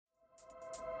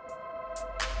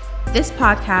This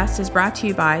podcast is brought to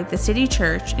you by the City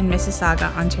Church in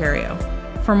Mississauga, Ontario.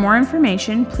 For more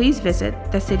information, please visit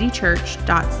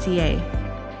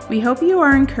thecitychurch.ca. We hope you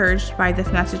are encouraged by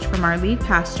this message from our lead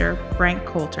pastor, Frank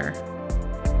Coulter.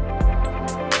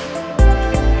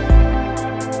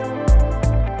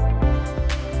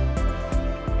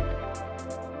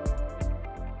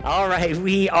 All right,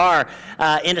 we are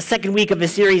in a second week of a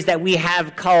series that we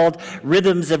have called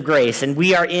Rhythms of Grace, and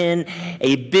we are in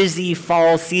a busy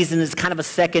fall season. It's kind of a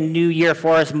second new year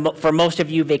for us. For most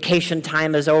of you, vacation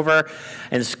time is over,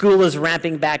 and school is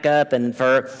ramping back up, and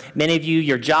for many of you,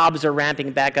 your jobs are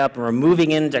ramping back up, and we're moving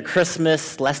into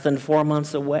Christmas, less than 4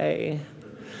 months away.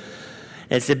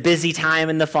 It's a busy time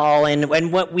in the fall,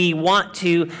 and what we want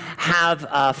to have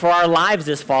for our lives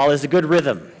this fall is a good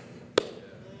rhythm.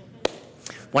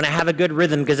 Want to have a good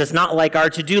rhythm, because it's not like our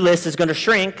to-do list is going to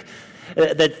shrink.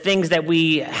 The things that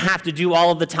we have to do all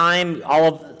of the time, all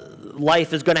of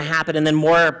life is going to happen, and then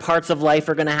more parts of life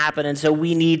are going to happen. And so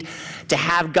we need to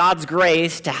have God's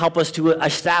grace to help us to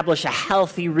establish a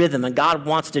healthy rhythm, and God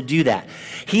wants to do that.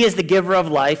 He is the giver of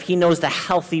life. He knows the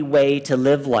healthy way to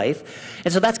live life.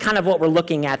 And so that's kind of what we're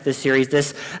looking at this series.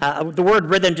 The word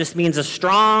rhythm just means a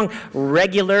strong,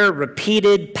 regular,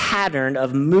 repeated pattern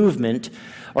of movement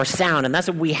or sound. And that's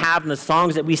what we have in the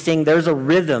songs that we sing. There's a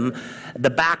rhythm, the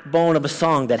backbone of a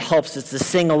song that helps us to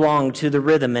sing along to the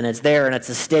rhythm, and it's there, and it's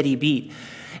a steady beat.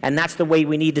 And that's the way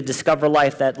we need to discover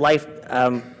life, that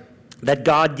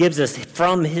God gives us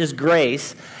from His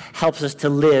grace helps us to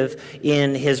live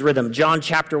in His rhythm. John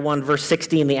chapter 1, verse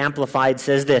 16, the Amplified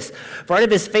says this: "For out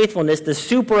of His faithfulness, the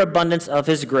superabundance of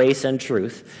His grace and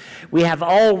truth, we have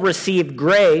all received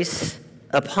grace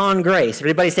upon grace."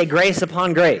 Everybody say grace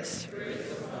upon grace.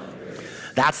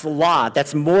 That's a lot.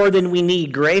 That's more than we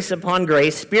need. Grace upon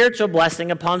grace, spiritual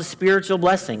blessing upon spiritual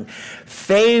blessing,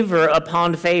 favor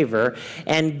upon favor,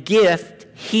 and gift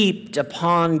heaped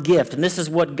upon gift. And this is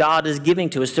what God is giving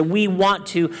to us. So we want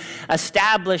to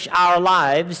establish our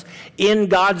lives in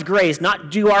God's grace, not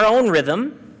do our own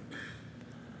rhythm,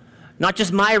 not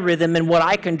just my rhythm and what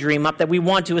I can dream up, that we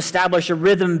want to establish a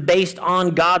rhythm based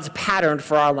on God's pattern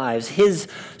for our lives, His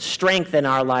strength in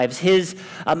our lives, His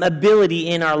ability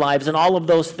in our lives, and all of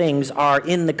those things are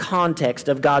in the context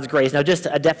of God's grace. Now, just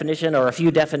a definition or a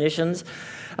few definitions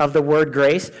of the word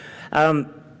grace.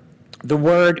 The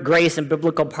word grace in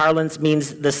biblical parlance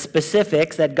means the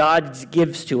specifics that God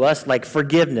gives to us, like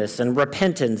forgiveness and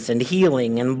repentance and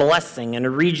healing and blessing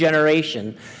and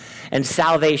regeneration and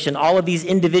salvation. All of these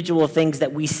individual things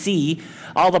that we see,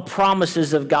 all the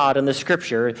promises of God in the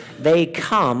Scripture, they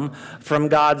come from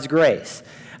God's grace.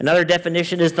 Another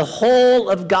definition is the whole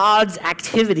of God's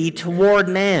activity toward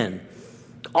man.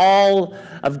 All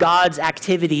of God's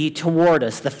activity toward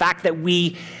us. The fact that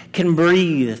we can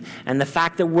breathe and the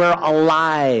fact that we're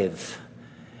alive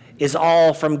is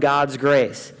all from God's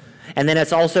grace. And then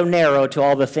it's also narrow to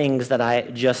all the things that I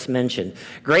just mentioned.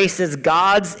 Grace is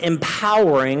God's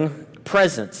empowering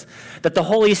presence, that the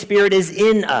Holy Spirit is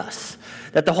in us,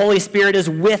 that the Holy Spirit is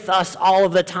with us all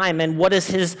of the time. And what does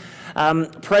His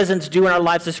presence do in our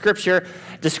lives? The Scripture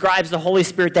describes the Holy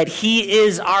Spirit that He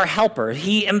is our helper.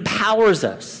 He empowers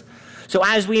us. So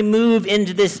as we move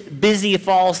into this busy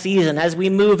fall season, as we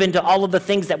move into all of the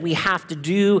things that we have to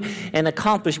do and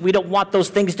accomplish, we don't want those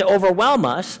things to overwhelm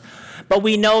us, but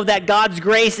we know that God's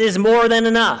grace is more than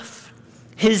enough.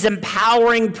 His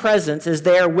empowering presence is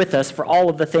there with us for all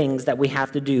of the things that we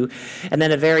have to do. And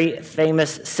then a very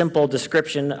famous, simple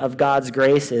description of God's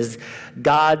grace is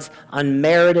God's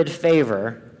unmerited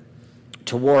favor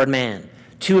toward man.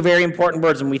 Two very important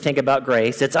words when we think about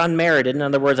grace. It's unmerited. In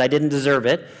other words, I didn't deserve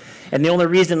it. And the only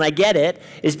reason I get it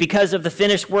is because of the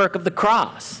finished work of the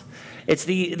cross. It's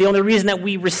the only reason that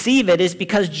we receive it is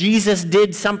because Jesus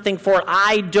did something for it.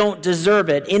 I don't deserve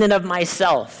it in and of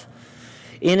myself,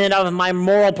 in and of my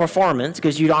moral performance,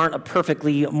 because you aren't a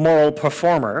perfectly moral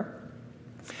performer.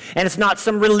 And it's not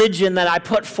some religion that I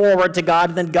put forward to God,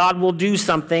 and then God will do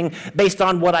something based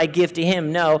on what I give to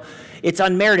Him. No, it's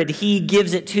unmerited. He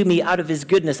gives it to me out of His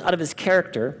goodness, out of His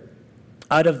character,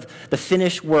 out of the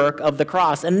finished work of the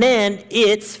cross. And then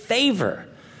it's favor.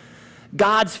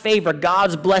 God's favor,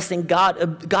 God's blessing,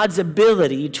 God's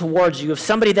ability towards you. If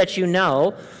somebody that you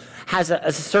know has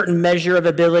a certain measure of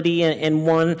ability in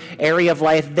one area of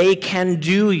life, they can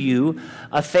do you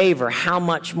a favor. How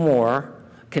much more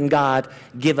can God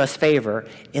give us favor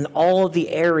in all of the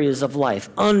areas of life?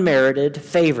 Unmerited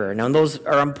favor. Now, those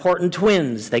are important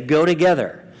twins. They go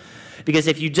together. Because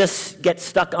if you just get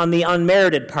stuck on the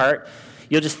unmerited part,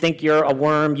 you'll just think you're a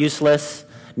worm, useless,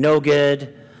 no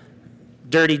good,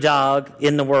 dirty dog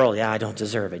in the world. Yeah, I don't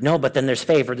deserve it. No, but then there's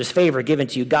favor. There's favor given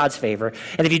to you, God's favor.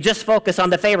 And if you just focus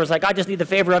on the favor, it's like, I just need the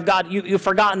favor of God, you've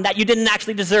forgotten that you didn't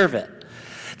actually deserve it.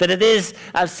 That it is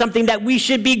something that we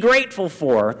should be grateful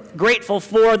for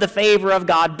the favor of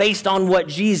God based on what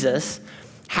Jesus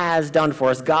has done for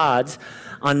us, God's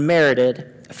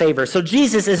unmerited favor. So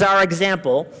Jesus is our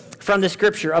example from the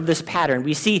scripture of this pattern.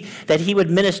 We see that he would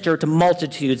minister to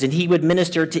multitudes and he would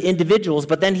minister to individuals,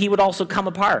 but then he would also come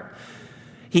apart.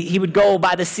 He would go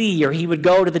by the sea, or he would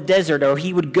go to the desert, or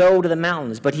he would go to the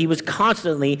mountains, but he was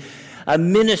constantly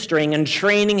ministering and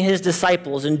training his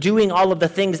disciples and doing all of the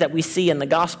things that we see in the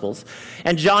Gospels.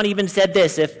 And John even said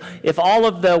this, if all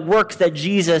of the works that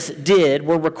Jesus did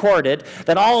were recorded,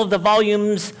 that all of the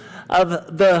volumes of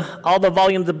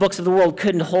the books of the world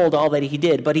couldn't hold all that he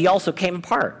did, but he also came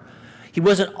apart. He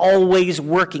wasn't always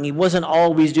working. He wasn't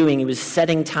always doing. He was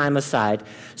setting time aside,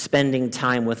 spending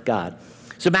time with God.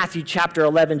 So Matthew chapter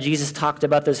 11, Jesus talked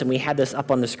about this, and we had this up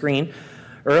on the screen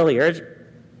earlier.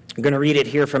 I'm going to read it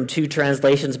here from two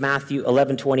translations. Matthew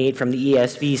 11:28 from the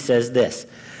ESV says this,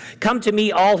 "Come to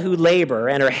me, all who labor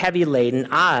and are heavy laden,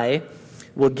 I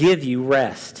will give you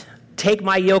rest. Take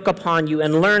my yoke upon you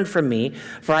and learn from me,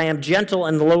 for I am gentle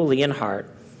and lowly in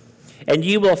heart, and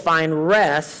you will find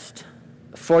rest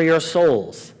for your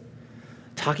souls."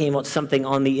 Talking about something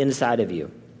on the inside of you.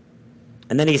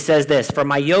 And then he says this, "For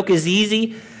my yoke is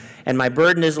easy and my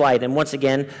burden is light." And once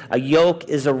again, a yoke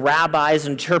is a rabbi's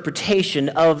interpretation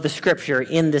of the scripture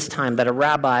in this time, that a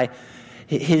rabbi,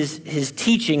 his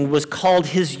teaching was called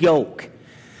his yoke.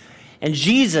 And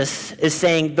Jesus is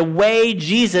saying the way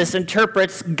Jesus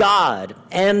interprets God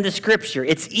and the scripture,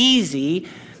 it's easy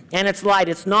and it's light.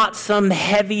 It's not some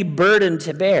heavy burden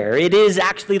to bear. It is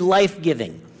actually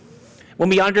life-giving. When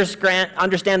we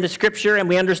understand the scripture and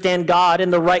we understand God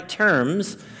in the right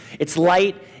terms, it's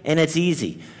light and it's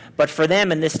easy. But for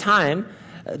them in this time,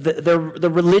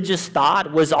 the religious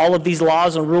thought was all of these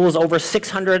laws and rules, over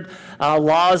 600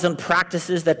 laws and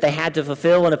practices that they had to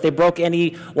fulfill. And if they broke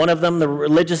any one of them, the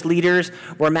religious leaders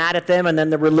were mad at them. And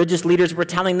then the religious leaders were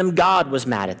telling them God was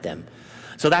mad at them.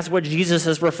 So that's what Jesus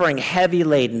is referring, heavy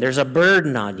laden. There's a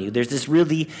burden on you. There's this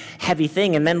really heavy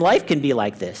thing. And then life can be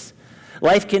like this.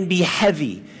 Life can be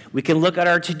heavy. We can look at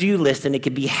our to-do list and it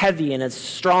can be heavy and it's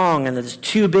strong and it's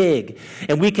too big.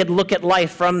 And we could look at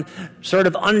life from sort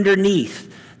of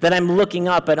underneath, that I'm looking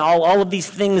up and all of these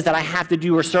things that I have to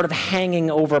do are sort of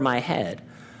hanging over my head.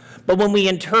 But when we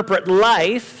interpret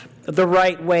life the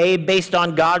right way based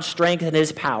on God's strength and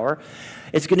his power,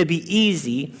 it's going to be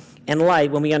easy and light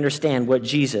when we understand what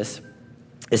Jesus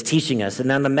is teaching us. And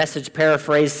then the Message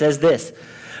paraphrase says this,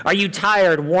 "Are you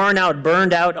tired, worn out,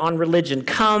 burned out on religion?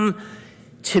 Come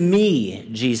to me,"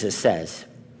 Jesus says.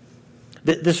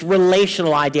 This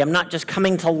relational idea, I'm not just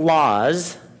coming to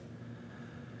laws,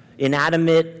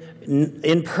 inanimate,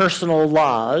 impersonal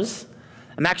laws.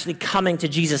 I'm actually coming to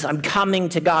Jesus. I'm coming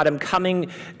to God. I'm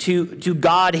coming to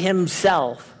God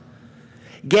himself.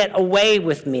 Get away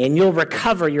with me and you'll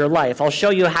recover your life. I'll show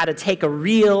you how to take a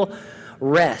real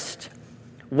rest.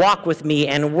 Walk with me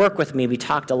and work with me. We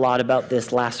talked a lot about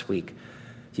this last week.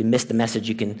 If you missed the message,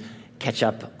 you can catch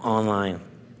up online.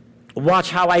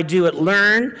 Watch how I do it.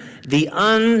 Learn the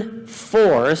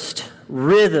unforced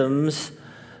rhythms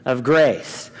of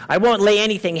grace. I won't lay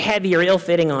anything heavy or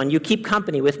ill-fitting on you. Keep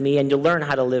company with me and you'll learn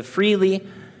how to live freely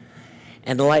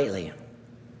and lightly.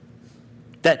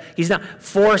 That he's not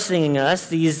forcing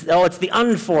us. It's the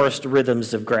unforced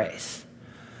rhythms of grace.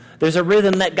 There's a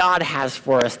rhythm that God has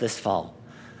for us this fall.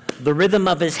 The rhythm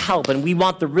of his help, and we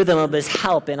want the rhythm of his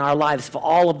help in our lives for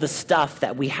all of the stuff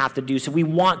that we have to do. So we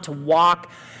want to walk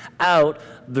out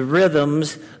the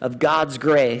rhythms of God's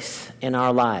grace in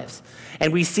our lives.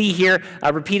 And we see here,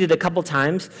 repeated a couple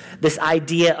times, this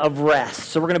idea of rest.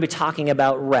 So we're going to be talking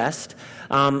about rest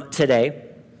today,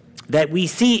 that we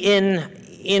see in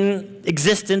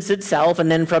existence itself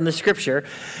and then from the scripture,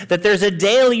 that there's a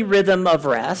daily rhythm of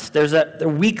rest, there's a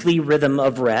weekly rhythm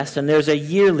of rest, and there's a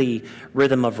yearly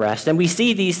rhythm of rest. And we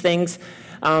see these things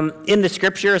in the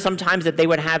scripture sometimes, that they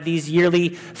would have these yearly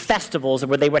festivals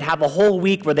where they would have a whole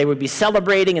week where they would be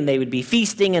celebrating and they would be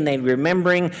feasting and they'd be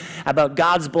remembering about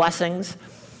God's blessings.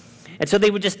 And so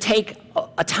they would just take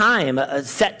a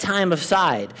set time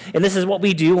aside. And this is what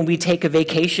we do when we take a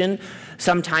vacation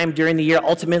sometime during the year.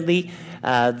 Ultimately,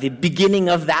 the beginning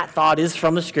of that thought is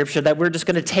from the scripture, that we're just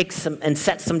going to take some and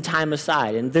set some time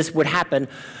aside. And this would happen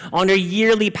on a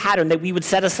yearly pattern, that we would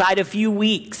set aside a few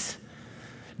weeks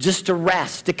just to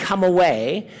rest, to come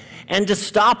away, and to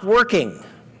stop working.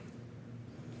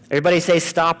 Everybody say,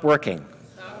 stop working.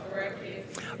 Stop working.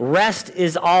 Rest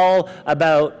is all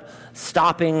about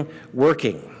stopping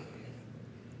working.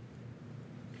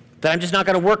 that I'm just not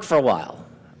going to work for a while.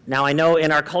 Now, I know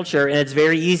in our culture, and it's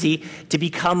very easy to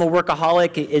become a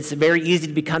workaholic. It's very easy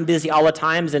to become busy all the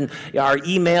times, and our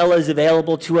email is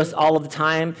available to us all of the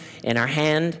time in our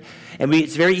hand. And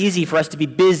it's very easy for us to be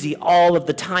busy all of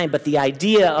the time. But the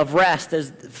idea of rest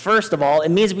is, first of all, it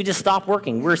means we just stop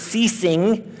working. We're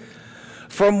ceasing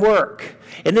from work.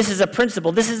 And this is a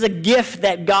principle. This is a gift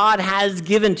that God has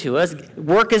given to us.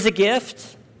 Work is a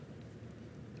gift.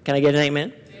 Can I get an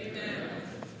amen? Amen.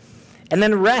 And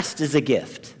then rest is a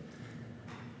gift.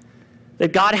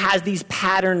 That God has these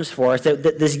patterns for us, that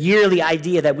this yearly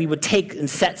idea that we would take and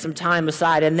set some time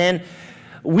aside. And then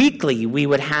weekly we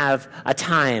would have a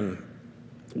time,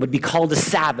 would be called a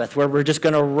Sabbath, where we're just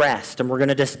going to rest and we're going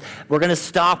to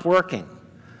stop working.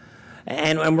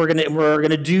 And we're going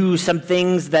to do some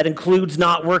things that includes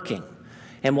not working.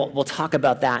 And we'll talk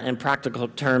about that in practical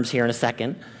terms here in a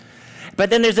second.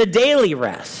 But then there's a daily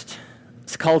rest.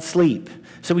 It's called sleep.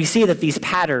 So we see that these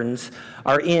patterns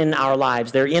are in our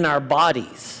lives. They're in our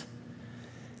bodies.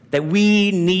 That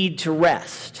we need to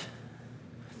rest.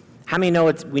 How many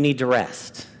know we need to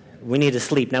rest? We need to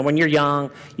sleep. Now, when you're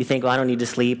young, you think, well, I don't need to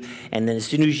sleep. And then as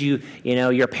soon as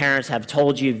your parents have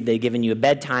told you, they've given you a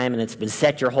bedtime, and it's been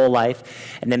set your whole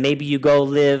life. And then maybe you go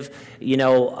live,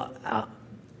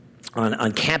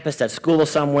 on campus at school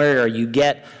somewhere, or you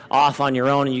get off on your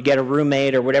own and you get a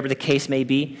roommate or whatever the case may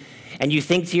be. And you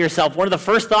think to yourself, one of the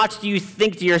first thoughts you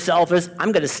think to yourself is,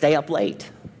 I'm going to stay up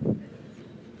late.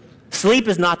 Sleep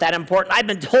is not that important. I've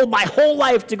been told my whole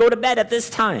life to go to bed at this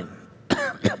time.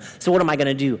 So what am I going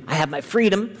to do? I have my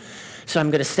freedom, so I'm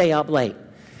going to stay up late.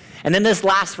 And then this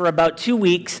lasts for about 2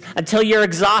 weeks until you're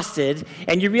exhausted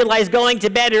and you realize going to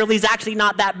bed early is actually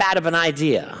not that bad of an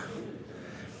idea.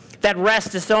 That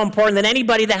rest is so important that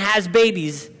anybody that has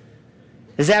babies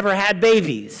has ever had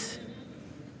babies.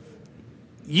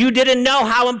 You didn't know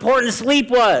how important sleep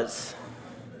was.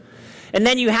 And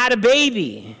then you had a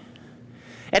baby.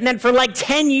 And then for like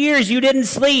 10 years you didn't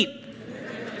sleep.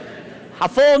 A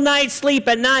full night's sleep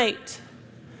at night.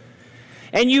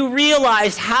 And you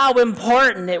realized how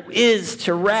important it is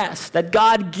to rest. That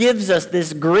God gives us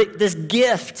this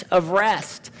gift of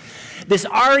rest. This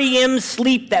REM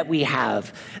sleep that we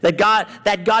have. That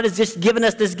God has just given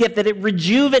us this gift, that it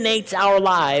rejuvenates our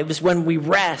lives when we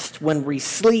rest, when we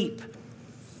sleep.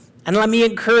 And let me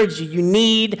encourage you, you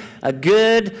need a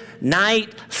good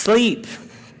night sleep.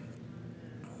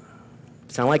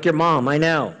 Sound like your mom, I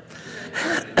know.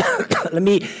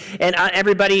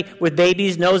 Everybody with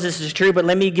babies knows this is true, but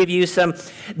let me give you some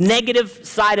negative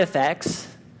side effects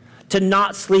to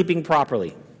not sleeping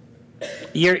properly.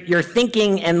 Your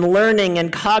thinking and learning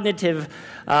and cognitive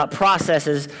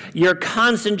processes, your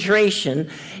concentration,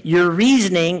 your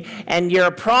reasoning, and your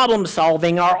problem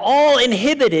solving are all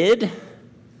inhibited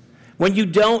when you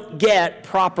don't get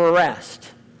proper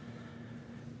rest.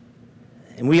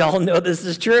 And we all know this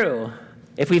is true.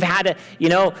 If we've had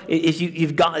if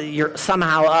you're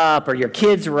somehow up, or your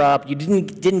kids were up, you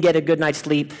didn't get a good night's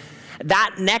sleep,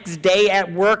 that next day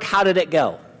at work, how did it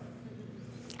go?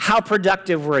 How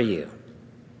productive were you?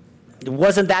 It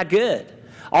wasn't that good.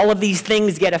 All of these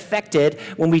things get affected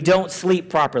when we don't sleep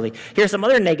properly. Here's some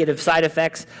other negative side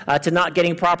effects to not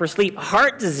getting proper sleep.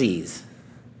 Heart disease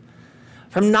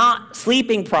from not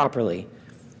sleeping properly.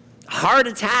 Heart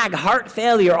attack, heart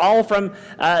failure, all from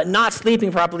not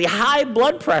sleeping properly. High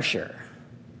blood pressure.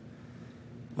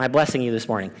 Am I blessing you this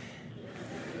morning?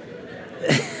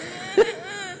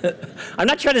 I'm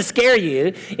not trying to scare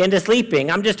you into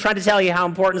sleeping. I'm just trying to tell you how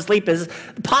important sleep is.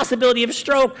 The possibility of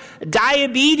stroke,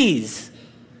 diabetes.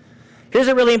 Here's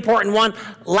a really important one.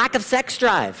 Lack of sex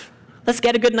drive. Let's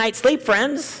get a good night's sleep,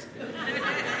 friends.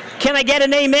 Can I get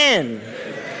an amen?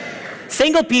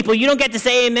 Single people, you don't get to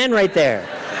say amen right there.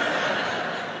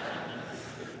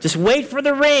 Just wait for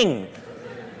the ring.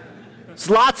 There's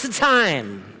lots of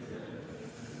time.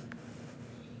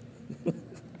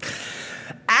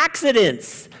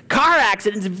 Accidents, car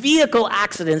accidents, vehicle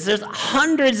accidents. There's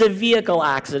hundreds of vehicle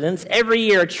accidents every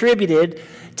year attributed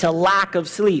to lack of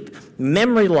sleep.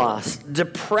 Memory loss,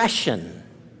 depression,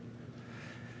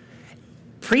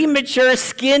 premature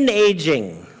skin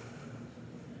aging.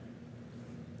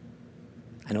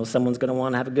 I know someone's going to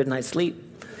want to have a good night's sleep.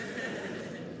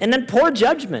 And then poor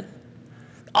judgment.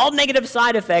 All negative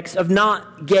side effects of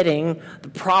not getting the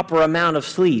proper amount of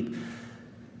sleep.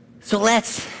 So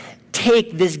let's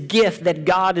take this gift that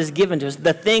God has given to us,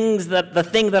 the thing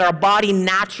that our body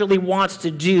naturally wants to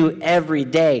do every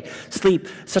day. Sleep,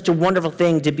 such a wonderful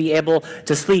thing to be able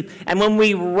to sleep. And when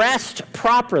we rest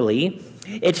properly,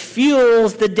 it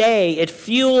fuels the day, it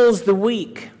fuels the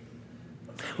week.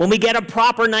 When we get a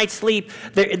proper night's sleep,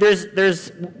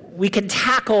 we can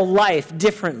tackle life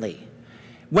differently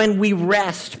when we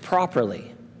rest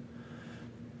properly.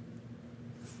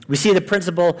 We see the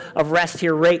principle of rest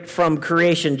here right from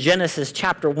creation. Genesis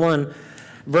chapter 1,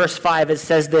 verse 5, it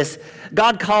says this: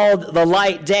 God called the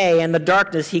light day, and the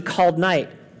darkness he called night.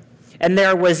 And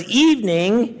there was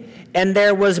evening, and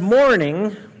there was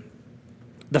morning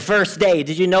the first day.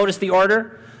 Did you notice the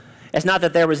order? It's not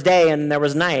that there was day and there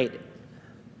was night.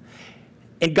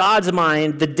 In God's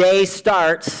mind, the day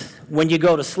starts when you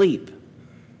go to sleep.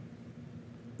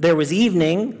 There was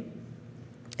evening,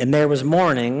 and there was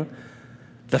morning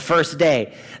the first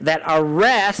day. That our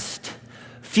rest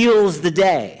fuels the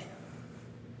day.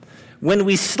 When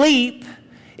we sleep,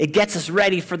 it gets us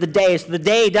ready for the day. So the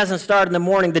day doesn't start in the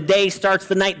morning. The day starts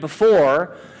the night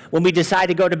before, when we decide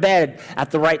to go to bed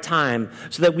at the right time,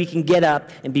 so that we can get up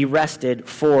and be rested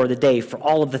for the day, for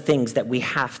all of the things that we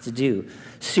have to do.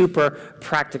 Super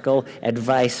practical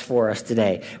advice for us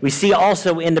today. We see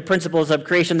also in the principles of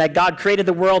creation that God created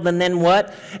the world, and then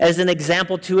what? As an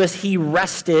example to us, he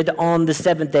rested on the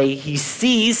seventh day. He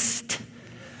ceased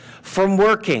from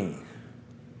working.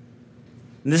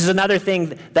 And this is another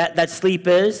thing that sleep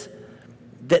is,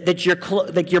 that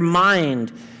your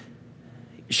mind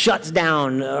shuts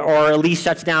down, or at least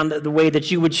shuts down the way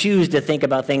that you would choose to think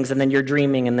about things, and then you're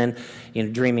dreaming, and then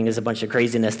dreaming is a bunch of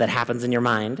craziness that happens in your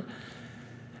mind.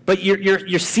 But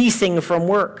you're ceasing from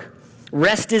work.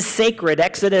 Rest is sacred.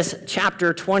 Exodus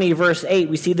chapter 20, verse 8.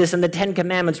 We see this in the Ten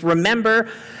Commandments. Remember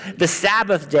the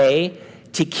Sabbath day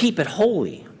to keep it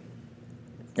holy.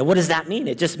 And what does that mean?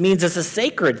 It just means it's a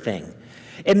sacred thing.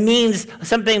 It means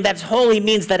something that's holy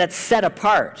means that it's set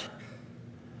apart.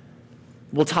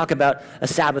 We'll talk about a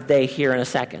Sabbath day here in a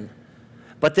second.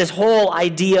 But this whole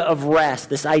idea of rest,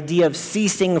 this idea of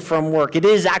ceasing from work, it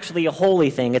is actually a holy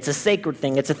thing. It's a sacred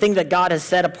thing. It's a thing that God has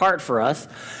set apart for us.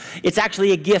 It's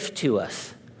actually a gift to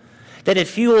us. That it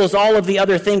fuels all of the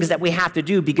other things that we have to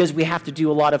do, because we have to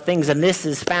do a lot of things. And this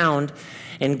is found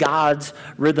in God's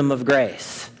rhythm of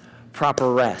grace,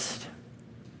 proper rest.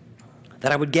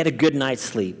 That I would get a good night's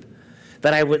sleep.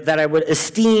 That I would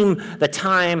esteem the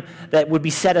time that would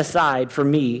be set aside for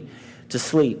me to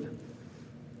sleep.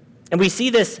 And we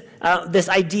see this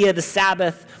idea, the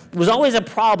Sabbath, was always a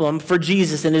problem for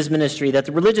Jesus in his ministry, that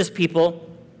the religious people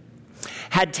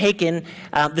had taken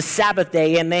the Sabbath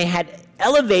day and they had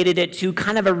elevated it to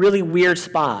kind of a really weird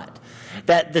spot.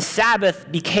 That the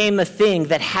Sabbath became a thing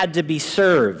that had to be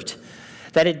served.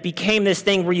 That it became this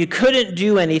thing where you couldn't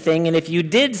do anything, and if you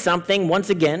did something, once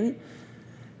again,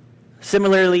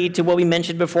 similarly to what we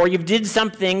mentioned before, you did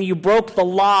something, you broke the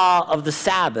law of the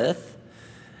Sabbath,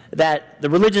 that the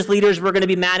religious leaders were going to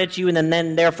be mad at you, and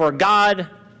then therefore God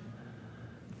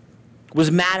was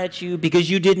mad at you because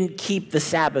you didn't keep the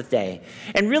Sabbath day.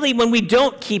 And really, when we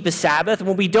don't keep a Sabbath,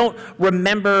 when we don't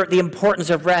remember the importance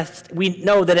of rest, we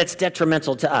know that it's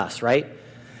detrimental to us, right?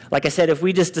 Like I said, if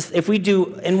we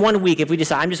do in 1 week, if we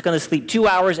decide I'm just going to sleep 2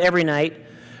 hours every night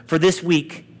for this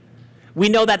week, we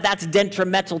know that that's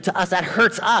detrimental to us. That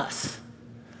hurts us.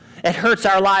 It hurts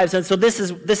our lives. And so this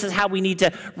is how we need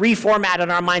to reformat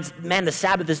in our minds. Man, the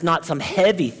Sabbath is not some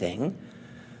heavy thing.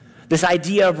 This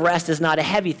idea of rest is not a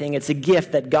heavy thing. It's a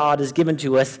gift that God has given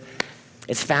to us.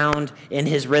 It's found in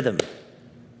his rhythm.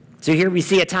 So here we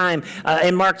see a time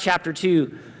in Mark chapter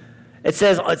 2. It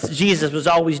says Jesus was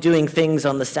always doing things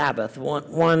on the Sabbath.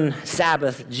 One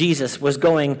Sabbath, Jesus was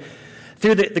going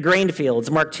through the grain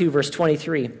fields, Mark 2, verse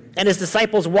 23. And his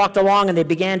disciples walked along, and they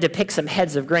began to pick some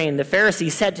heads of grain. The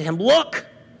Pharisees said to him, "Look,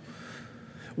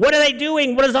 what are they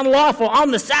doing? What is unlawful on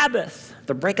the Sabbath?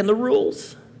 They're breaking the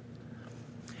rules."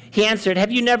 He answered,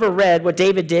 "Have you never read what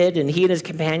David did, and he and his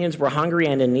companions were hungry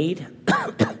and in need?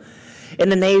 In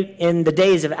the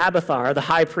days of Abiathar, the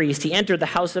high priest, he entered the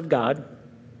house of God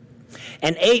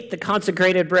and ate the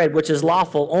consecrated bread, which is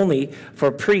lawful only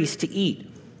for priests to eat.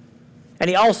 And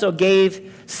he also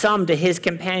gave some to his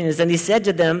companions. And he said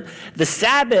to them, the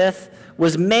Sabbath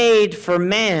was made for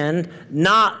man,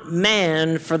 not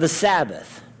man for the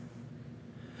Sabbath.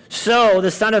 So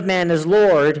the Son of Man is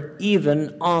Lord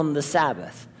even on the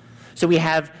Sabbath." So we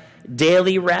have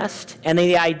daily rest, and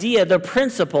the idea, the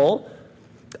principle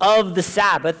of the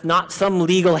Sabbath, not some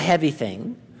legal heavy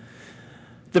thing.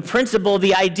 The principle,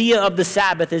 the idea of the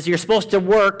Sabbath is you're supposed to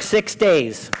work 6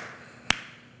 days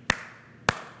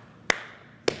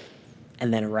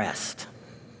and then rest.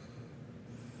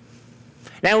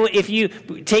 Now, if you,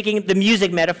 taking the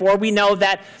music metaphor, we know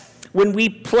that when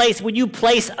you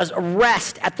place a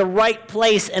rest at the right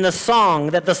place in a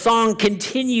song, that the song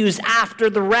continues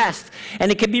after the rest,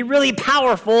 and it can be really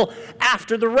powerful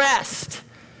after the rest.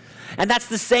 And that's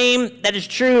the same that is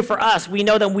true for us. We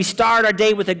know that when we start our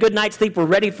day with a good night's sleep, we're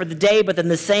ready for the day, but in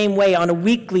the same way, on a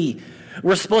weekly,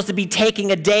 we're supposed to be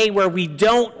taking a day where we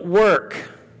don't work.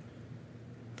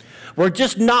 We're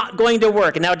just not going to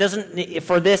work. And now, it doesn't,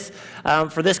 for this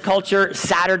culture,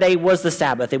 Saturday was the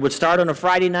Sabbath. They would start on a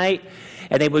Friday night,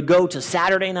 and they would go to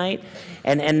Saturday night,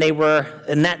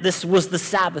 this was the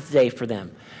Sabbath day for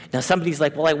them. Now, somebody's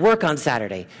like, well, I work on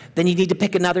Saturday. Then you need to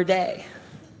pick another day.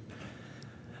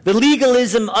 The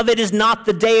legalism of it is not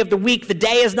the day of the week. The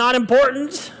day is not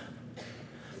important.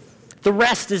 The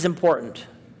rest is important.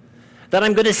 That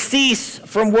I'm going to cease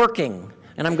from working,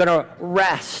 and I'm going to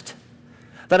rest.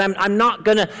 That I'm not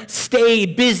going to stay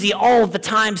busy all the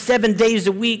time, 7 days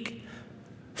a week,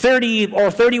 30 or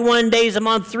 31 days a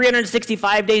month,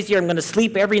 365 days a year. I'm going to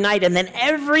sleep every night, and then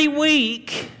every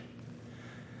week,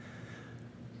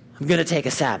 I'm going to take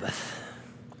a Sabbath.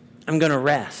 I'm going to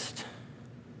rest.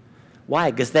 Why?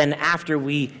 Because then after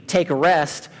we take a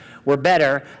rest, we're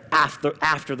better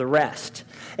after the rest.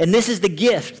 And this is the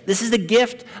gift. This is the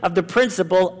gift of the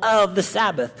principle of the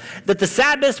Sabbath. That the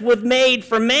Sabbath was made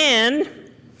for man,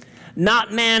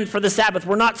 not man for the Sabbath.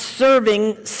 We're not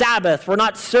serving Sabbath. We're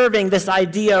not serving this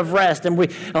idea of rest. And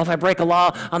if I break a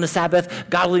law on the Sabbath,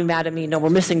 God will be mad at me. No, we're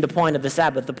missing the point of the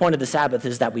Sabbath. The point of the Sabbath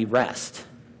is that we rest.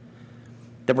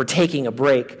 That we're taking a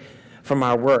break from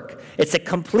our work. It's a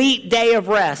complete day of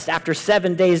rest after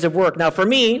 7 days of work. Now, for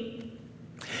me,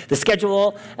 the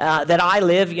schedule that I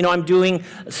live, I'm doing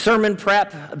sermon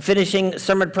prep, finishing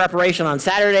sermon preparation on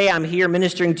Saturday. I'm here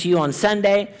ministering to you on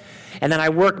Sunday. And then I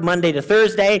work Monday to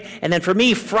Thursday. And then for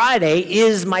me, Friday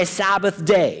is my Sabbath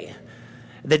day.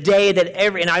 The day that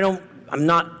I'm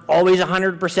not always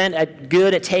 100%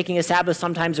 good at taking a Sabbath.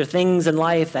 Sometimes there are things in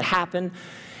life that happen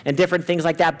and different things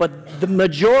like that. But the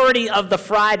majority of the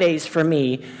Fridays for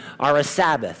me are a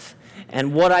Sabbath.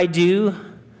 And what I do,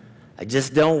 I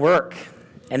just don't work.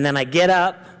 And then I get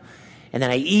up, and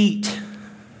then I eat,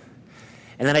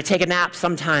 and then I take a nap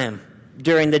sometime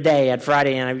during the day at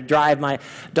Friday, and I drive my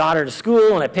daughter to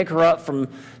school, and I pick her up from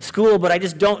school, but I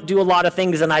just don't do a lot of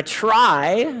things, and I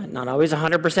try, not always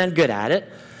 100% good at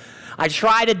it, I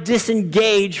try to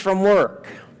disengage from work.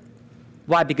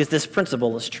 Why? Because this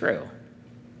principle is true.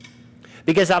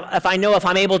 Because if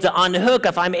I'm able to unhook,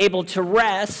 if I'm able to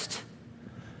rest,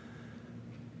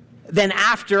 then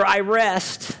after I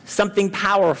rest, something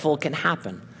powerful can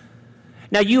happen.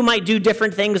 Now, you might do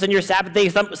different things on your Sabbath day.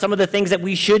 Some of the things that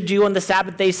we should do on the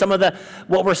Sabbath day,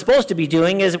 what we're supposed to be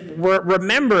doing is we're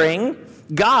remembering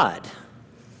God.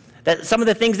 That some of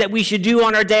the things that we should do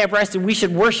on our day of rest, and we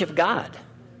should worship God.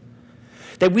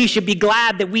 That we should be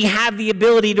glad that we have the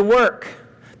ability to work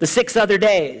the 6 other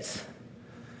days.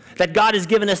 That God has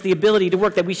given us the ability to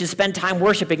work, that we should spend time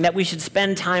worshiping, that we should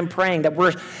spend time praying, that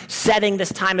we're setting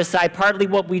this time aside. Partly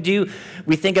what we do,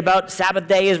 we think about Sabbath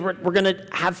day is we're going to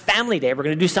have family day. We're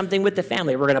going to do something with the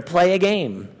family. We're going to play a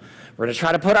game. We're going to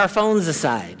try to put our phones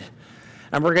aside.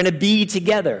 And we're going to be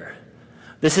together.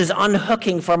 This is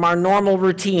unhooking from our normal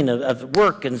routine of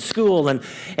work and school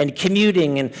and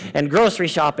commuting and grocery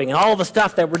shopping and all the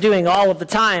stuff that we're doing all of the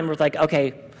time. We're like,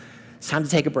 okay, it's time to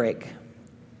take a break.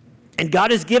 And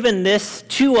God has given this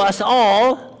to us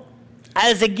all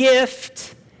as a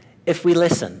gift if we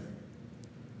listen.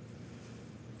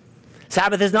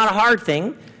 Sabbath is not a hard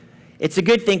thing. It's a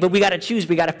good thing, but we got to choose.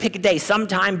 We got to pick a day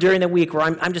sometime during the week where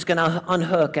I'm just going to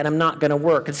unhook and I'm not going to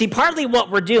work. And see, partly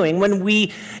what we're doing when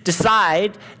we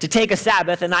decide to take a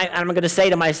Sabbath, and I'm going to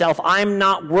say to myself, I'm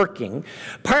not working,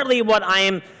 partly what I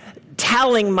am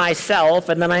telling myself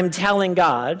and then I'm telling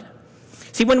God.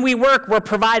 See, when we work, we're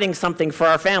providing something for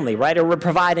our family, right? Or we're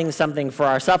providing something for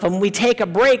ourselves. And when we take a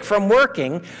break from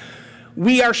working,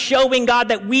 we are showing God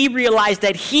that we realize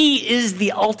that He is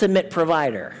the ultimate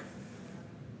provider.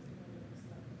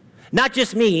 Not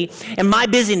just me and my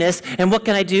busyness and what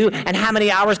can I do and how many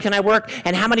hours can I work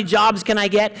and how many jobs can I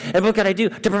get and what can I do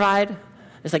to provide.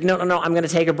 It's like, no, I'm going to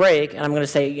take a break and I'm going to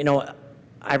say,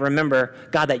 I remember,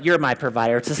 God, that you're my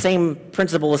provider. It's the same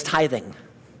principle as tithing.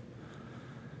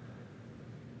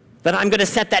 That I'm going to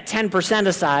set that 10%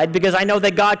 aside because I know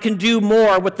that God can do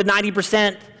more with the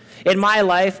 90% in my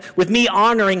life with me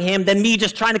honoring Him than me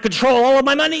just trying to control all of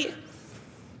my money.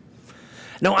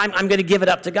 No, I'm going to give it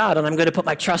up to God, and I'm going to put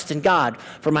my trust in God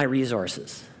for my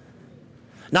resources.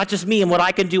 Not just me and what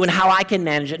I can do and how I can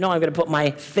manage it. No, I'm going to put my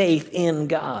faith in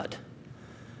God.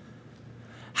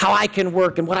 How I can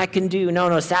work and what I can do.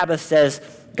 No, Sabbath says,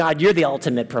 God, you're the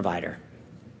ultimate provider.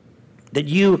 That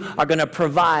you are going to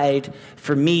provide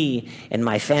for me and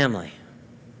my family.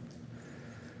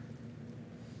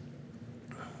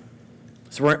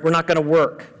 So we're not going to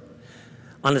work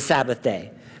on the Sabbath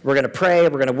day. we're going to pray,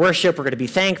 we're going to worship, we're going to be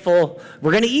thankful,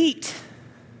 we're going to eat.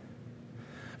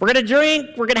 We're going to drink,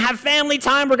 we're going to have family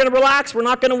time, we're going to relax, we're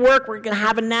not going to work, we're going to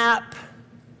have a nap.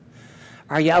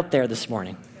 Are you out there this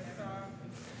morning?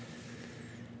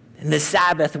 And the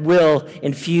Sabbath will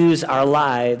infuse our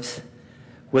lives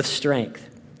with strength.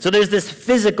 So there's this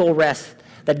physical rest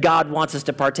that God wants us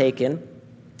to partake in.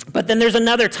 But then there's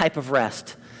another type of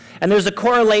rest. And there's a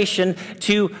correlation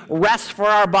to rest for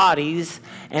our bodies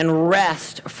and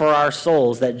rest for our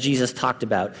souls that Jesus talked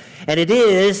about. And it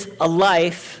is a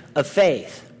life of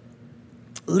faith.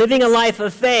 Living a life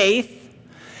of faith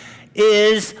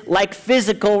is like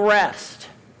physical rest.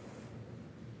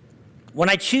 When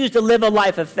I choose to live a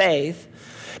life of faith,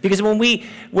 because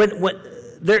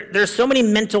there's so many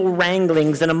mental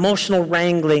wranglings and emotional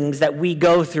wranglings that we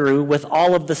go through with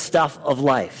all of the stuff of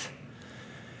life.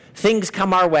 Things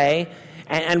come our way,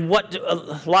 and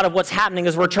a lot of what's happening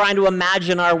is we're trying to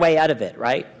imagine our way out of it,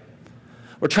 right?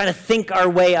 We're trying to think our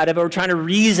way out of it. We're trying to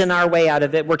reason our way out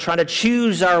of it. We're trying to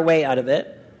choose our way out of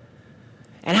it.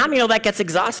 And how many know that gets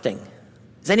exhausting?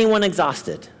 Is anyone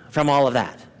exhausted from all of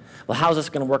that? Well, how's this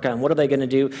going to work out? And what are they going to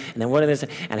do? And then what are they?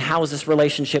 And how is this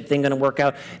relationship thing going to work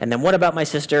out? And then what about my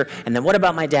sister? And then what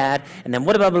about my dad? And then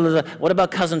what about blah, blah, blah, what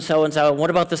about cousin so and so? And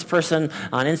what about this person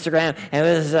on Instagram?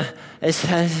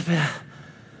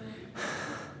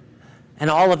 And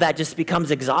all of that just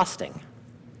becomes exhausting.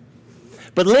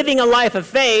 But living a life of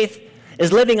faith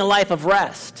is living a life of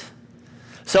rest.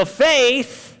 So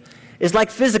faith is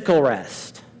like physical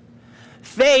rest.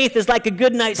 Faith is like a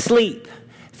good night's sleep.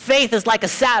 Faith is like a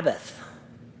Sabbath.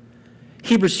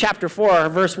 Hebrews chapter 4,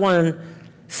 verse 1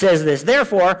 says this,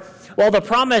 "Therefore, while the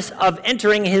promise of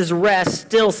entering his rest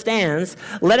still stands,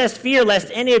 let us fear lest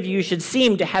any of you should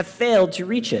seem to have failed to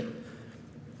reach it.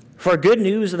 For good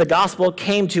news of the gospel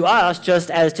came to us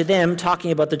just as to them,"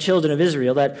 talking about the children of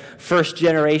Israel, that first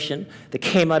generation that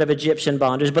came out of Egyptian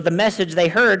bondage. "But the message they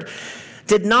heard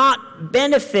did not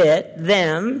benefit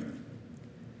them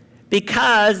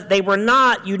because they were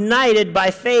not united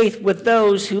by faith with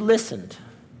those who listened."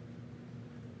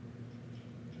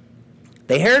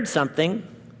 They heard something,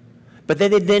 but they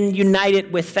didn't unite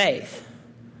it with faith.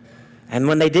 And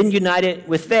when they didn't unite it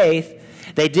with faith,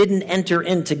 they didn't enter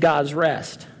into God's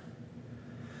rest.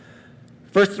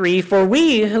 Verse 3, "For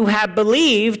we who have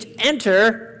believed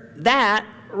enter that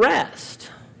rest.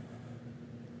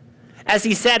 As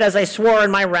he said, as I swore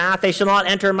in my wrath, they shall not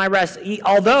enter my rest,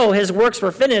 although his works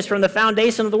were finished from the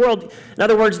foundation of the world." In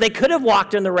other words, they could have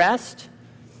walked in the rest,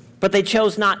 but they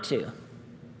chose not to.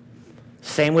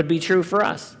 Same would be true for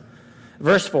us.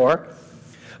 Verse 4,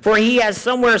 "For he has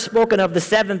somewhere spoken of the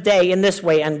seventh day in this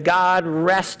way, and God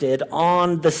rested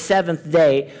on the seventh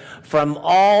day from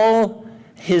all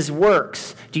his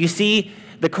works." Do you see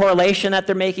the correlation that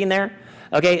they're making there?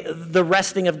 Okay, the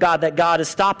resting of God, that God is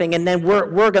stopping, and then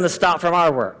we're going to stop from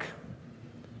our work.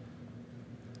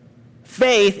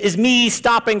 Faith is me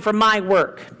stopping from my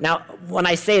work. Now, when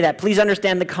I say that, please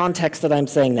understand the context that I'm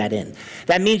saying that in.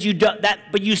 That means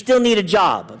but you still need a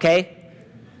job, okay?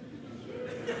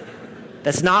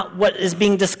 That's not what is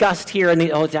being discussed here.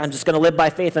 I'm just going to live by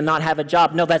faith and not have a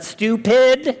job. No, that's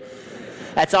stupid.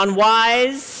 That's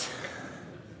unwise.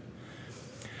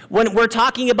 When we're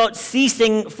talking about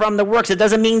ceasing from the works, it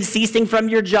doesn't mean ceasing from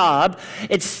your job.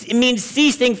 It means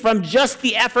ceasing from just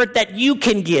the effort that you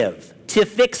can give to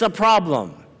fix a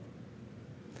problem.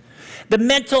 The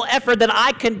mental effort that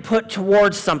I can put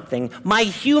towards something, my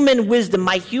human wisdom,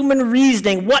 my human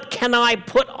reasoning, what can I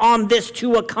put on this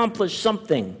to accomplish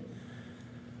something?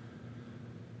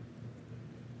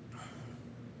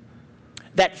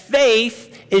 That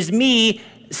faith is me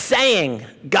saying,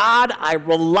 "God, I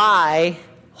rely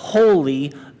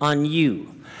wholly on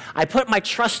you. I put my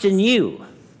trust in you,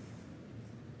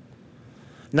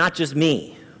 not just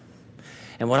me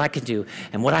and what I can do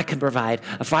and what I can provide.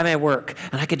 If I may work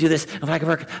and I can do this, if I can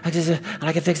work, I can do this, and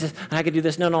I can fix this, and I can do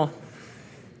this." No.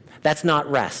 That's not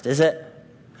rest, is it?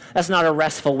 That's not a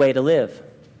restful way to live.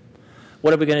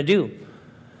 What are we going to do?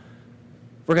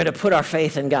 We're going to put our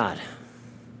faith in God.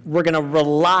 We're going to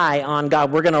rely on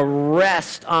God. We're going to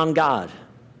rest on God.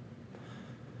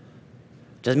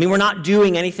 Doesn't mean we're not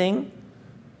doing anything.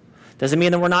 Doesn't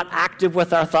mean that we're not active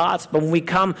with our thoughts. But when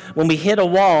we hit a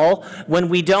wall, when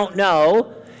we don't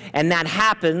know, and that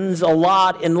happens a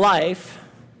lot in life,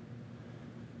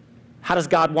 how does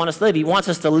God want us to live? He wants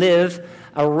us to live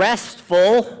a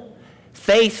restful,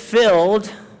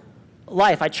 faith-filled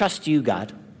life. I trust you,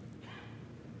 God.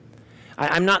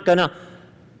 I'm not going to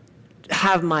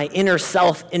have my inner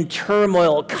self in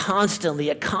turmoil constantly,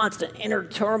 a constant inner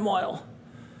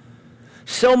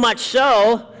So much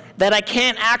so that I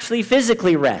can't actually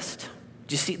physically rest.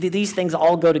 Do you see, these things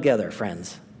all go together,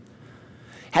 friends.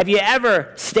 Have you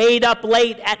ever stayed up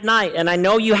late at night, and I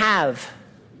know you have,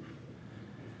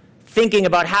 thinking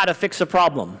about how to fix a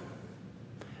problem?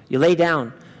 You lay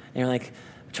down, and you're like,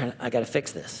 I got to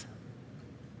fix this.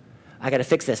 I got to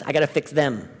fix this. I got to fix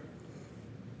them.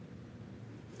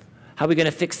 How are we going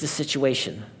to fix this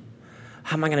situation?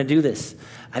 How am I going to do this?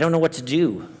 I don't know what to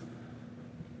do.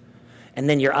 And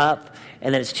then you're up,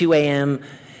 and then it's 2 a.m.,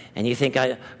 and you think,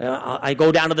 I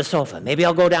go down to the sofa. Maybe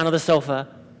I'll go down to the sofa,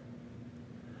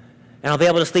 and I'll be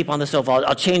able to sleep on the sofa.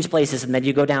 I'll change places, and then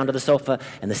you go down to the sofa,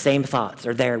 and the same thoughts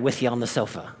are there with you on the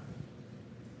sofa.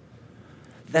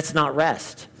 That's not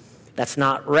rest. That's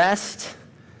not rest,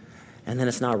 and then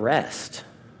it's not rest.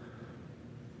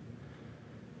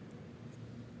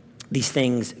 These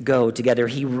things go together.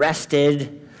 He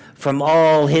rested from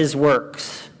all his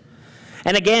works.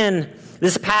 And again,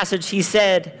 this passage, he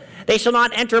said, they shall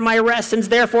not enter my rest, since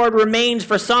therefore it remains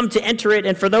for some to enter it,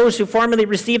 and for those who formerly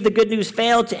received the good news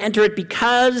failed to enter it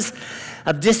because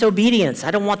of disobedience. I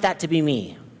don't want that to be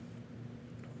me.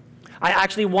 I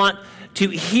actually want to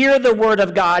hear the word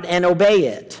of God and obey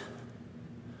it.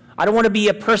 I don't want to be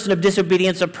a person of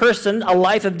disobedience. A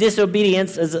life of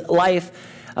disobedience is a life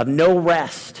of no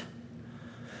rest.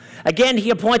 Again, he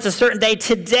appoints a certain day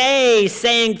today,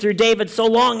 saying through David so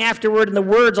long afterward in the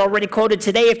words already quoted,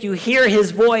 today, if you hear his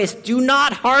voice, do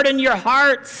not harden your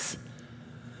hearts.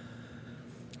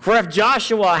 For if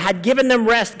Joshua had given them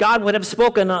rest, God would have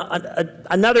spoken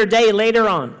another day later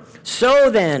on. So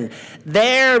then,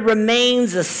 there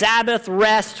remains a Sabbath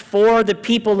rest for the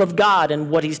people of God.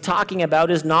 And what he's talking about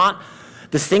is not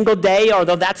the single day,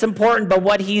 although that's important, but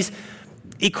what he's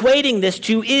equating this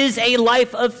to is a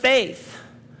life of faith.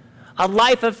 A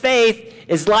life of faith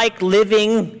is like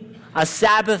living a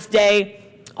Sabbath day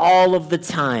all of the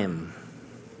time.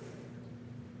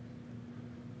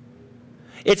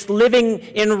 It's living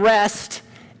in rest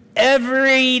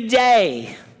every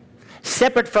day,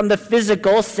 separate from the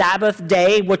physical Sabbath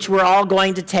day, which we're all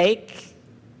going to take.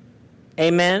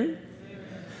 Amen?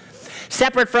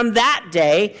 Separate from that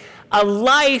day, a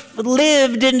life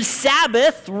lived in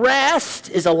Sabbath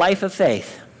rest is a life of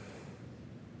faith.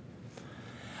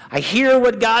 I hear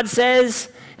what God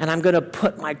says, and I'm going to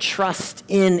put my trust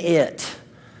in it.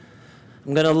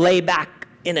 I'm going to lay back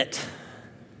in it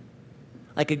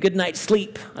like a good night's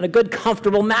sleep on a good,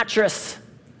 comfortable mattress.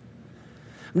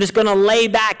 I'm just going to lay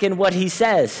back in what he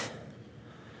says.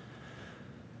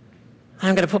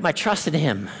 I'm going to put my trust in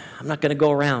him. I'm not going to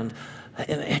go around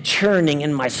churning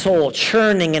in my soul,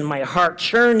 churning in my heart,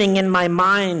 churning in my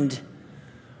mind.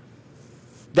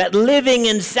 That living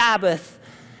in Sabbath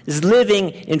is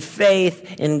living in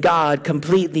faith in God,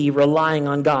 completely relying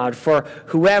on God. For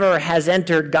whoever has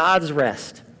entered God's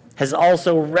rest has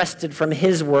also rested from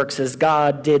his works as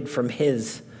God did from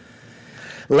his.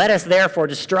 Let us therefore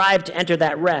to strive to enter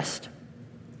that rest,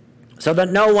 so that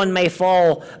no one may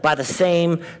fall by the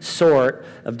same sort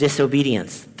of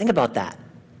disobedience. Think about that.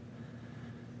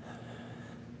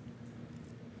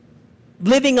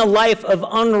 Living a life of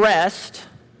unrest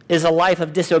is a life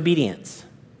of disobedience.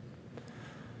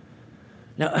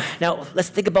 Now, let's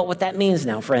think about what that means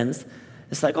now, friends.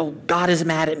 It's like, oh, God is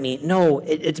mad at me. No,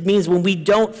 it means when we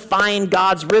don't find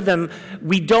God's rhythm,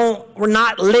 we're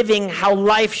not living how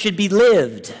life should be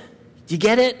lived. Do you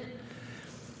get it?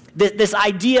 This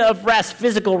idea of rest,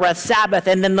 physical rest, Sabbath,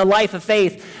 and then the life of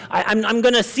faith. I'm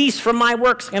going to cease from my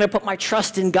works. I'm going to put my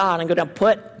trust in God. I'm going to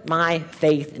put my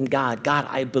faith in God. God,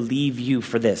 I believe you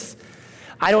for this.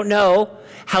 I don't know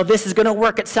how this is going to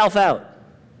work itself out.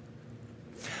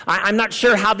 I'm not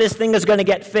sure how this thing is going to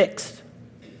get fixed.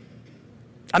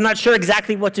 I'm not sure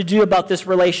exactly what to do about this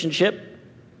relationship.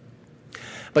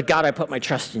 But God, I put my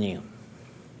trust in you.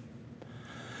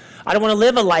 I don't want to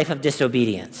live a life of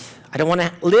disobedience. I don't want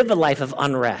to live a life of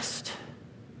unrest.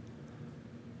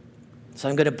 So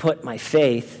I'm going to put my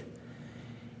faith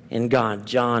in God.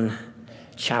 John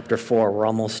chapter 4, we're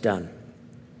almost done.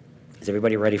 Is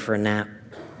everybody ready for a nap?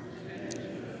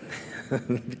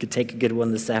 We could take a good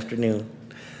one this afternoon.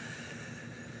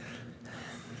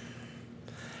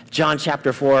 John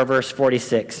chapter 4, verse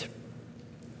 46.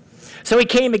 So he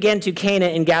came again to Cana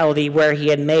in Galilee, where he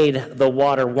had made the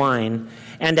water wine.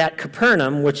 And at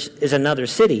Capernaum, which is another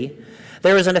city,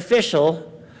 there was an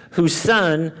official whose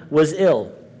son was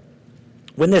ill.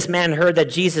 When this man heard that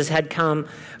Jesus had come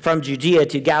from Judea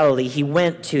to Galilee, he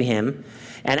went to him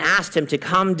and asked him to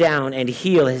come down and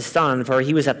heal his son, for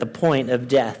he was at the point of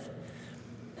death.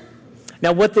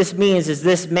 Now, what this means is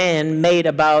this man made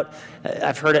about,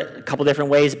 I've heard it a couple different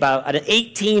ways, about an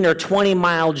 18 or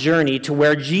 20-mile journey to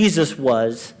where Jesus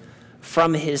was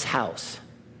from his house.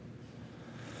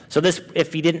 So this,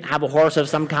 if he didn't have a horse of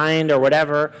some kind or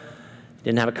whatever,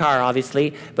 didn't have a car,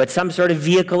 obviously, but some sort of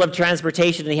vehicle of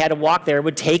transportation, and he had to walk there, it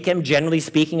would take him, generally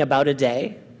speaking, about a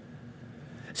day.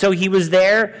 So he was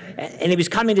there, and he was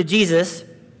coming to Jesus,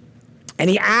 and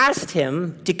he asked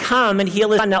him to come and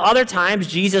heal his son. Now, other times,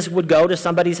 Jesus would go to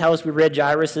somebody's house. We read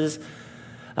Jairus'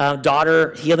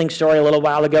 daughter healing story a little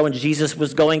while ago, and Jesus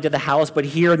was going to the house. But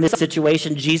here in this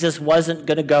situation, Jesus wasn't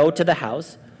going to go to the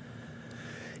house.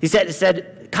 He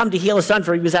said, come to heal his son,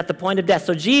 for he was at the point of death.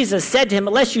 So Jesus said to him,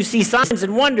 unless you see signs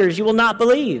and wonders, you will not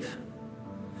believe.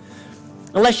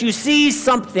 Unless you see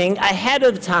something ahead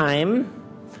of time,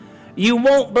 you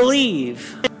won't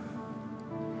believe.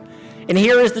 And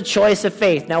here is the choice of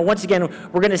faith. Now, once again,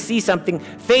 we're going to see something.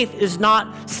 Faith is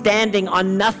not standing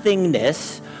on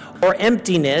nothingness or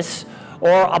emptiness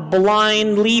or a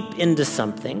blind leap into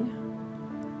something.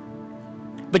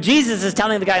 But Jesus is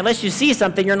telling the guy, unless you see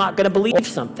something, you're not going to believe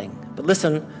something. But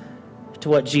listen to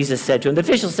what Jesus said to him. The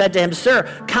official said to him, sir,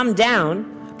 come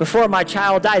down before my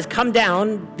child dies. Come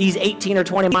down these 18 or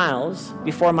 20 miles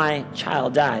before my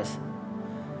child dies.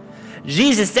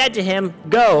 Jesus said to him,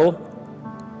 go,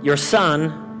 your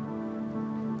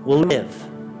son will live.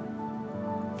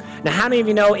 Now, how many of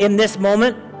you know in this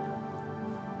moment,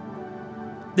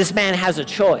 this man has a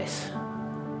choice?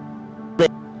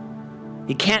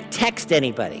 He can't text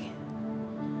anybody.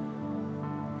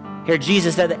 Here,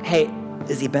 Jesus said, hey,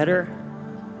 is he better?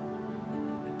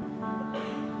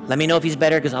 Let me know if he's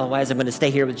better, because otherwise I'm going to stay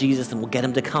here with Jesus and we'll get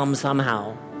him to come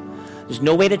somehow. There's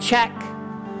no way to check.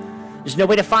 There's no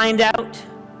way to find out.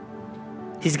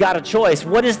 He's got a choice.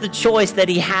 What is the choice that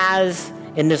he has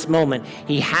in this moment?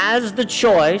 He has the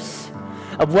choice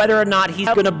of whether or not he's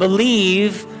going to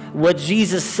believe what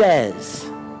Jesus says.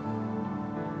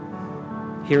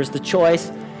 Here's the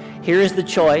choice. Here is the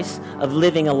choice of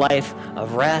living a life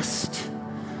of rest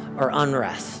or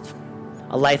unrest.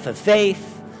 A life of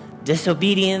faith,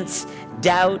 disobedience,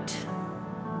 doubt.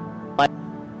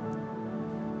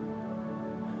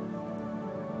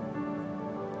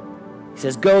 He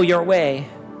says, go your way.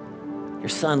 Your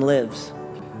son lives.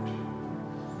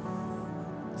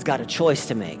 He's got a choice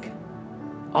to make.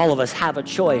 All of us have a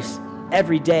choice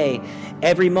every day,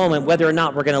 every moment, whether or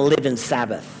not we're going to live in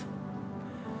Sabbath.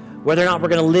 Whether or not we're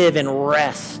going to live in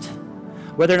rest,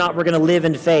 whether or not we're going to live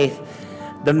in faith.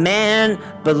 The man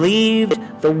believed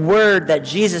the word that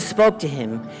Jesus spoke to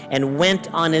him and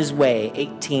went on his way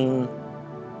 18,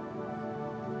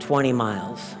 20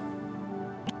 miles.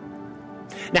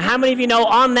 Now, how many of you know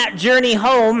on that journey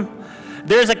home,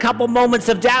 there's a couple moments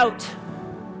of doubt?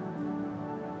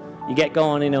 You get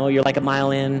going, you're like a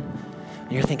mile in,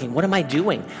 and you're thinking, what am I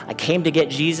doing? I came to get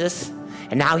Jesus,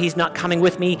 and now he's not coming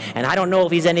with me, and I don't know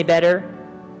if he's any better.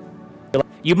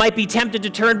 You might be tempted to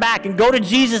turn back and go to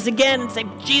Jesus again and say,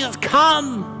 Jesus,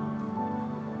 come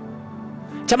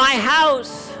to my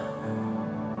house.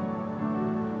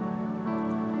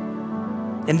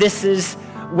 And this is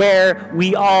where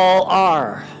we all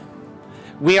are.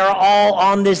 We are all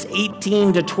on this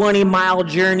 18 to 20 mile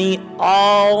journey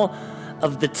all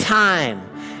of the time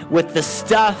with the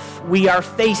stuff we are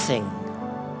facing.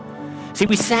 See,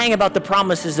 we sang about the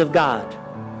promises of God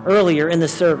earlier in the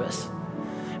service.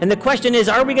 And the question is,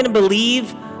 are we going to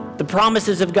believe the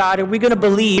promises of God? Are we going to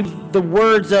believe the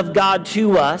words of God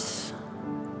to us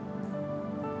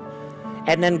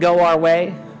and then go our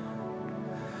way?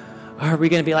 Or are we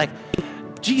going to be like,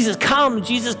 Jesus, come,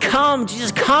 Jesus, come,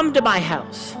 Jesus, come to my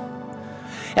house?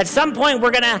 At some point, we're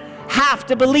going to have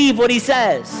to believe what he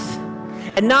says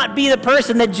and not be the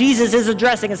person that Jesus is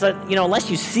addressing. It's like, unless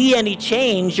you see any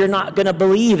change, you're not going to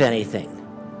believe anything.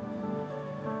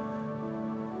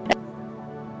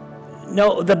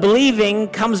 No, the believing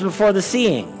comes before the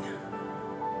seeing.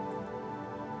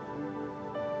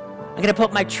 I'm going to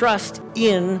put my trust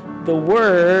in the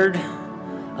Word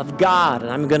of God, and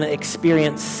I'm going to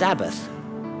experience Sabbath.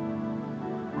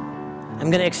 I'm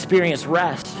going to experience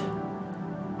rest.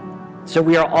 So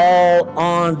we are all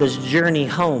on this journey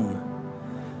home.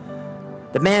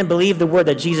 The man believed the word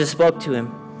that Jesus spoke to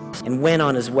him and went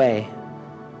on his way.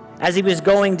 As he was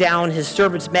going down, his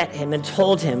servants met him and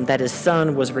told him that his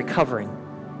son was recovering,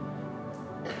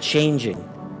 changing.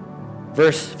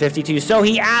 Verse 52, so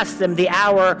he asked them the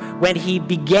hour when he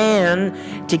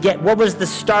began to get, what was the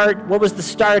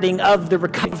starting of the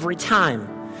recovery time?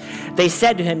 They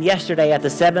said to him, yesterday at the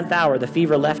 7th hour, the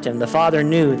fever left him. The father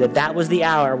knew that was the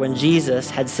hour when Jesus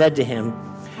had said to him,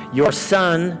 your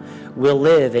son will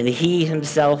live, and he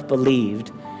himself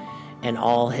believed, and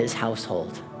all his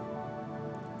household.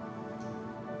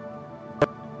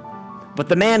 But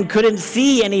the man couldn't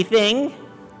see anything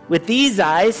with these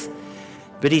eyes,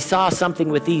 but he saw something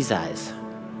with these eyes.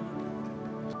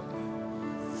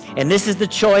 And this is the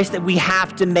choice that we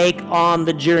have to make on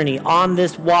the journey, on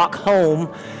this walk home,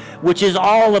 which is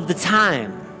all of the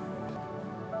time.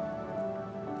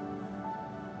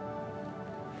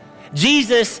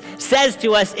 Jesus says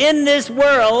to us, in this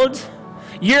world,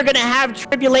 you're going to have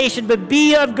tribulation, but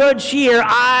be of good cheer.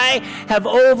 I have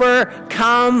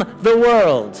overcome the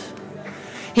world.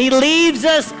 He leaves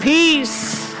us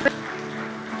peace.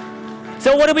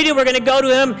 So what do? We're going to go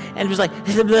to him and just like,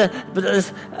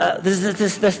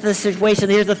 this situation,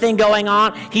 here's the thing going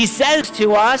on. He says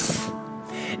to us,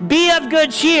 be of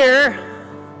good cheer.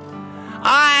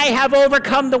 I have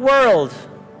overcome the world.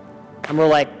 And we're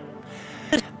like,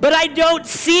 but I don't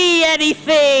see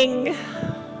anything.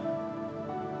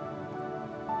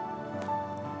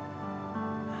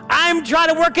 I'm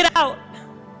trying to work it out.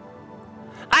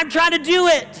 I'm trying to do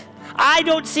it. I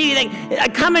don't see anything.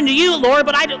 I'm coming to you, Lord,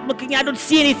 but I don't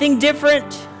see anything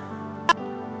different.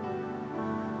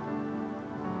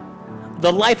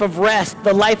 The life of rest,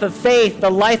 the life of faith, the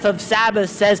life of Sabbath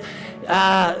says,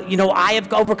 I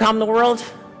have overcome the world.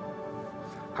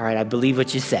 All right, I believe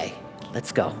what you say.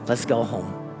 Let's go. Let's go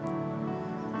home.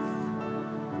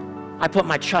 I put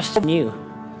my trust in you.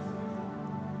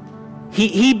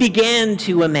 He began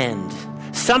to amend.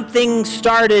 Something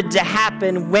started to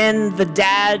happen when the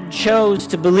dad chose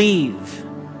to believe.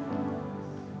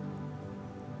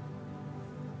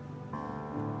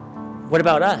 What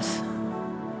about us?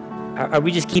 Are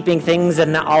we just keeping things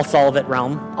and I'll solve it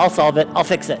realm? I'll solve it. I'll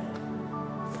fix it.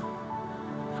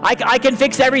 I can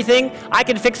fix everything. I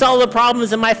can fix all the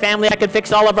problems in my family. I can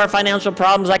fix all of our financial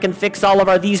problems. I can fix all of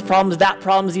our these problems, that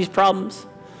problems, these problems.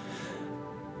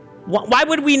 Why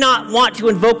would we not want to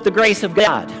invoke the grace of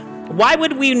God? Why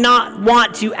would we not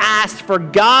want to ask for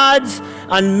God's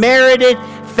unmerited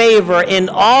favor in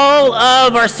all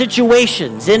of our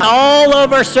situations, in all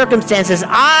of our circumstances?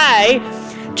 I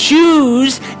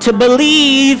choose to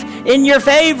believe in your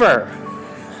favor.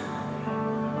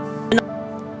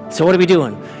 So what are we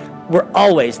doing? We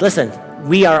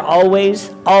are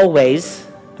always,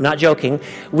 I'm not joking,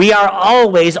 we are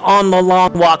always on the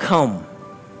long walk home.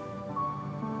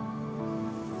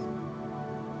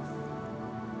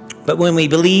 But when we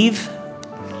believe,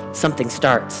 something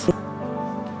starts.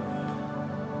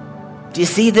 Do you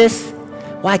see this?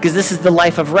 Why? Because this is the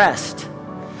life of rest.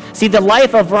 See, the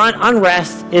life of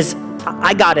unrest is,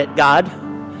 I got it, God.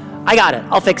 I got it.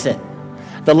 I'll fix it.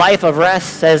 The life of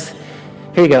rest says,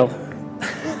 here you go.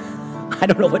 I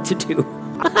don't know what to do.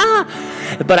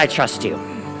 But I trust you.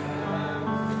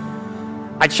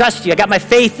 I trust you. I got my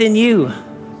faith in you.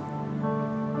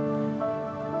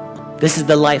 This is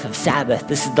the life of Sabbath.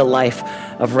 This is the life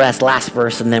of rest. Last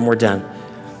verse, and then we're done.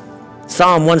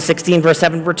 Psalm 116, verse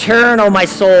 7. Return, O my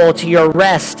soul, to your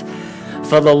rest,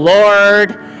 for the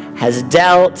Lord has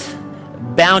dealt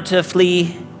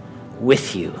bountifully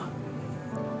with you.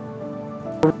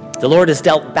 The Lord has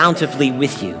dealt bountifully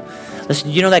with you. Listen,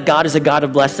 you know that God is a God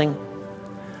of blessing?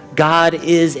 God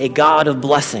is a God of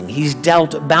blessing. He's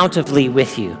dealt bountifully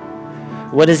with you.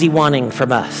 What is he wanting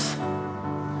from us?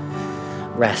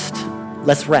 Rest.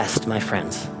 Let's rest, my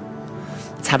friends.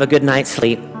 Let's have a good night's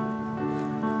sleep.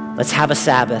 Let's have a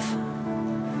Sabbath.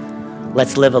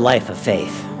 Let's live a life of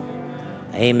faith.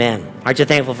 Amen. Aren't you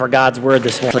thankful for God's word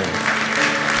this morning?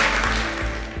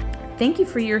 Thank you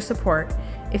for your support.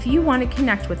 If you want to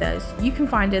connect with us, you can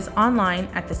find us online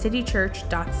at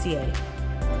thecitychurch.ca.